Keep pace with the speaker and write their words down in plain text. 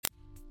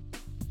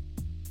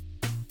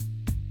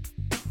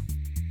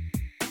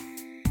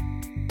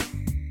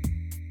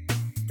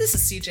This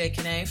is CJ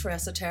Kinney for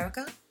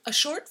Esoterica, a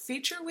short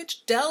feature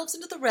which delves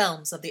into the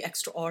realms of the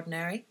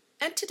extraordinary,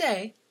 and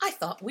today I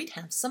thought we'd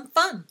have some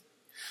fun.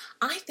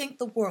 I think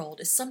the world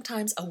is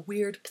sometimes a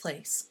weird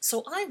place,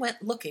 so I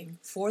went looking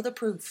for the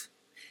proof.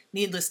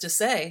 Needless to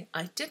say,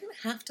 I didn't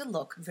have to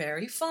look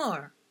very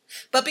far.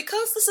 But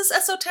because this is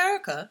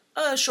Esoterica,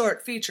 a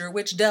short feature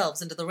which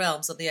delves into the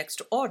realms of the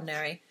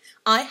extraordinary,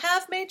 I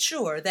have made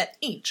sure that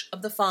each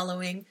of the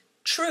following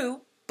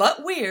true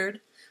but weird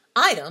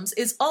items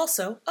is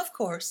also, of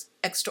course,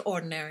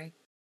 extraordinary.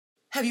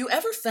 Have you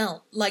ever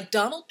felt like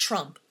Donald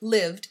Trump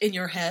lived in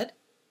your head?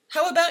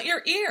 How about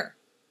your ear?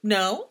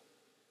 No?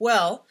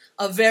 Well,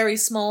 a very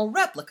small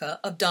replica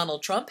of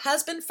Donald Trump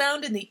has been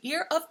found in the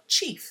ear of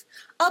Chief,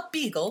 a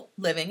beagle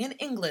living in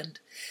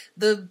England.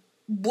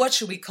 What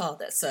should we call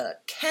this? A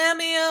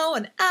cameo?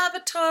 An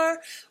avatar?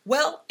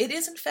 Well, it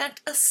is in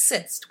fact a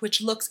cyst which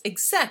looks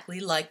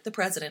exactly like the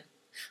president.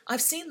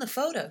 I've seen the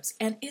photos,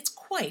 and it's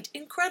quite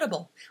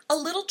incredible. A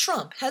little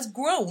Trump has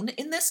grown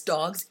in this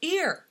dog's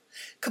ear.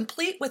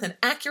 Complete with an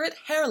accurate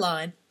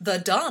hairline, the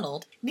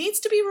Donald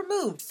needs to be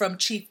removed from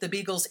Chief the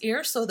Beagle's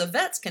ear so the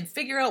vets can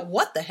figure out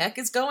what the heck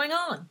is going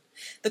on.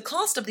 The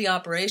cost of the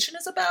operation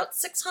is about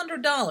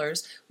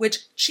 $600,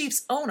 which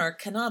Chief's owner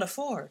cannot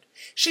afford.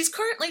 She's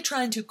currently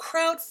trying to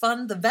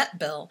crowdfund the vet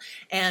bill,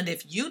 and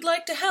if you'd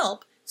like to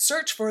help,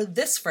 search for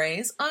this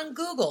phrase on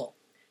Google.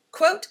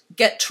 Quote,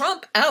 "Get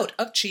Trump out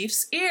of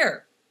Chief's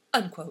ear,"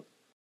 unquote.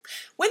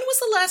 When was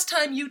the last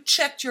time you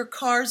checked your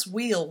car's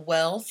wheel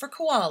well for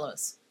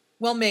koalas?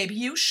 Well, maybe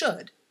you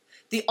should.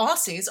 The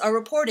Aussies are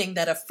reporting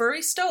that a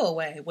furry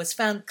stowaway was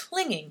found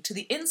clinging to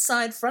the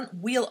inside front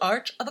wheel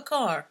arch of a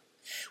car.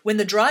 When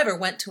the driver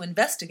went to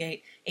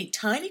investigate, a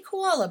tiny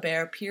koala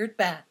bear peered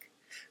back.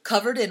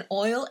 Covered in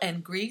oil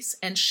and grease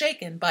and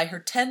shaken by her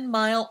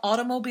 10-mile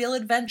automobile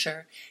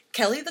adventure,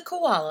 Kelly the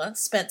koala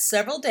spent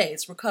several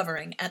days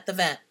recovering at the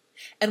vet,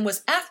 and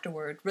was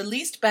afterward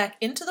released back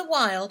into the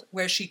wild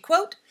where she,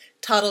 quote,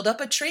 "toddled up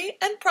a tree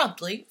and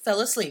promptly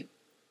fell asleep,"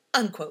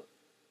 unquote.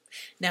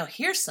 Now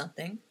here's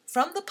something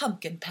from the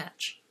pumpkin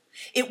patch.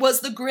 It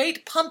was the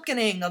Great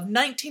Pumpkining of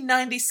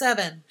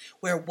 1997,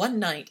 where one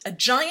night a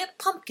giant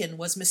pumpkin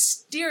was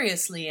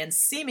mysteriously and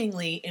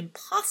seemingly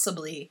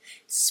impossibly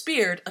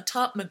speared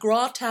atop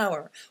McGraw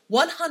Tower,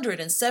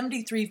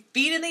 173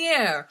 feet in the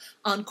air,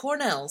 on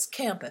Cornell's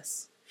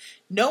campus.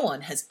 No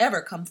one has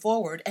ever come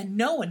forward, and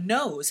no one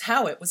knows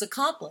how it was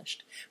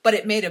accomplished, but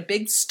it made a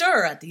big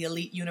stir at the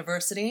elite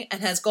university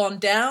and has gone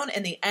down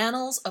in the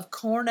annals of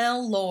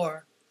Cornell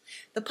lore.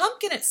 The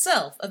pumpkin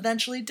itself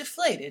eventually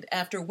deflated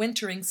after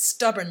wintering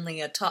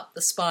stubbornly atop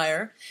the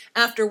spire,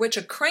 after which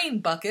a crane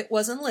bucket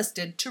was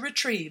enlisted to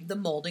retrieve the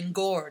molding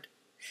gourd.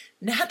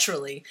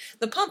 Naturally,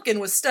 the pumpkin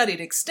was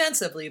studied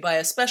extensively by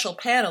a special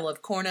panel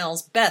of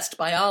Cornell's best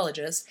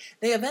biologists.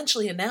 They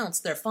eventually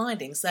announced their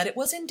findings that it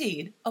was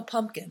indeed a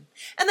pumpkin.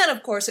 And then,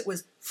 of course, it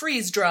was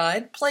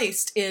freeze-dried,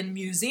 placed in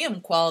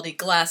museum-quality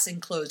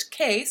glass-enclosed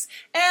case,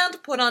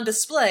 and put on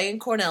display in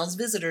Cornell's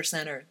visitor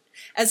center.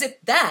 As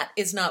if that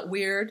is not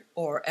weird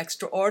or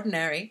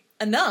extraordinary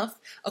enough,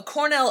 a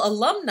Cornell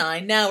alumni,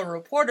 now a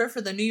reporter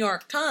for the New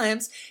York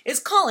Times, is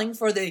calling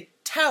for the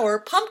Tower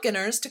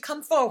Pumpkiners to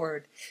come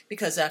forward,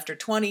 because after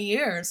 20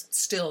 years,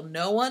 still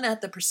no one at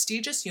the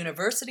prestigious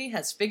university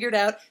has figured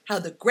out how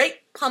the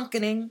Great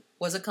Pumpkining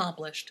was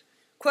accomplished.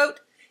 Quote,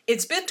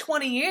 "It's been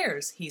 20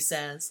 years," he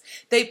says.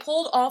 "They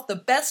pulled off the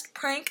best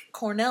prank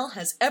Cornell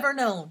has ever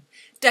known.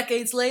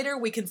 Decades later,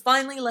 we can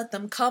finally let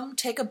them come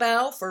take a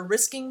bow for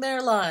risking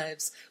their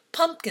lives.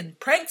 Pumpkin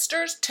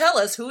pranksters, tell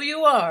us who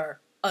you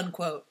are,"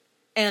 unquote.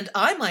 And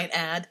I might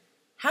add,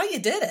 how you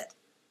did it.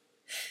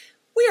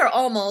 We are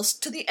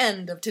almost to the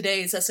end of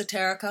today's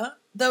Esoterica,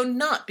 though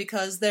not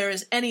because there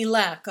is any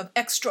lack of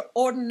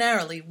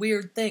extraordinarily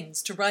weird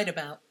things to write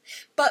about,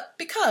 but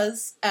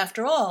because,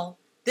 after all,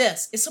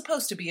 this is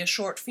supposed to be a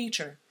short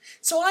feature,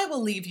 so I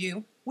will leave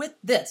you with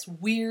this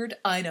weird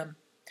item.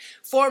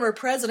 Former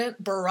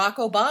President Barack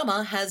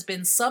Obama has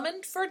been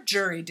summoned for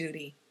jury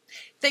duty.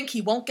 Think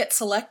he won't get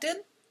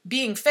selected?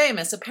 Being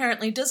famous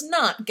apparently does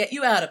not get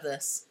you out of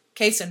this.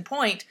 Case in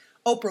point,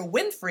 Oprah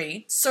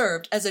Winfrey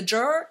served as a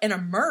juror in a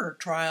murder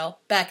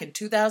trial back in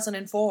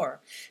 2004.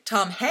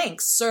 Tom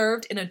Hanks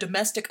served in a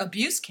domestic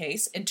abuse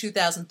case in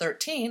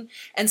 2013,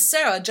 and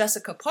Sarah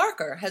Jessica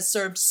Parker has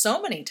served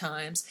so many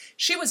times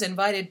she was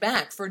invited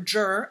back for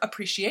Juror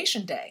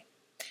Appreciation Day.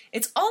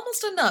 It's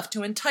almost enough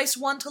to entice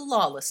one to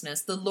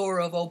lawlessness, the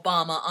lure of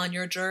Obama on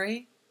your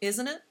jury,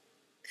 isn't it?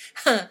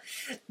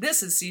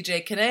 This is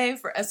CJ Kinney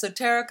for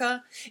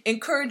Esoterica,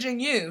 encouraging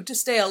you to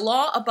stay a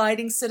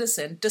law-abiding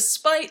citizen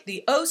despite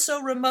the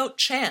oh-so-remote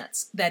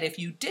chance that if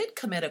you did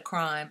commit a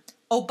crime,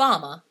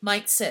 Obama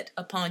might sit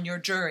upon your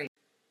jury.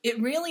 It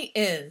really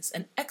is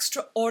an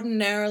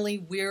extraordinarily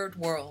weird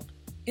world,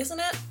 isn't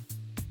it?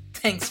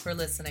 Thanks for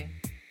listening.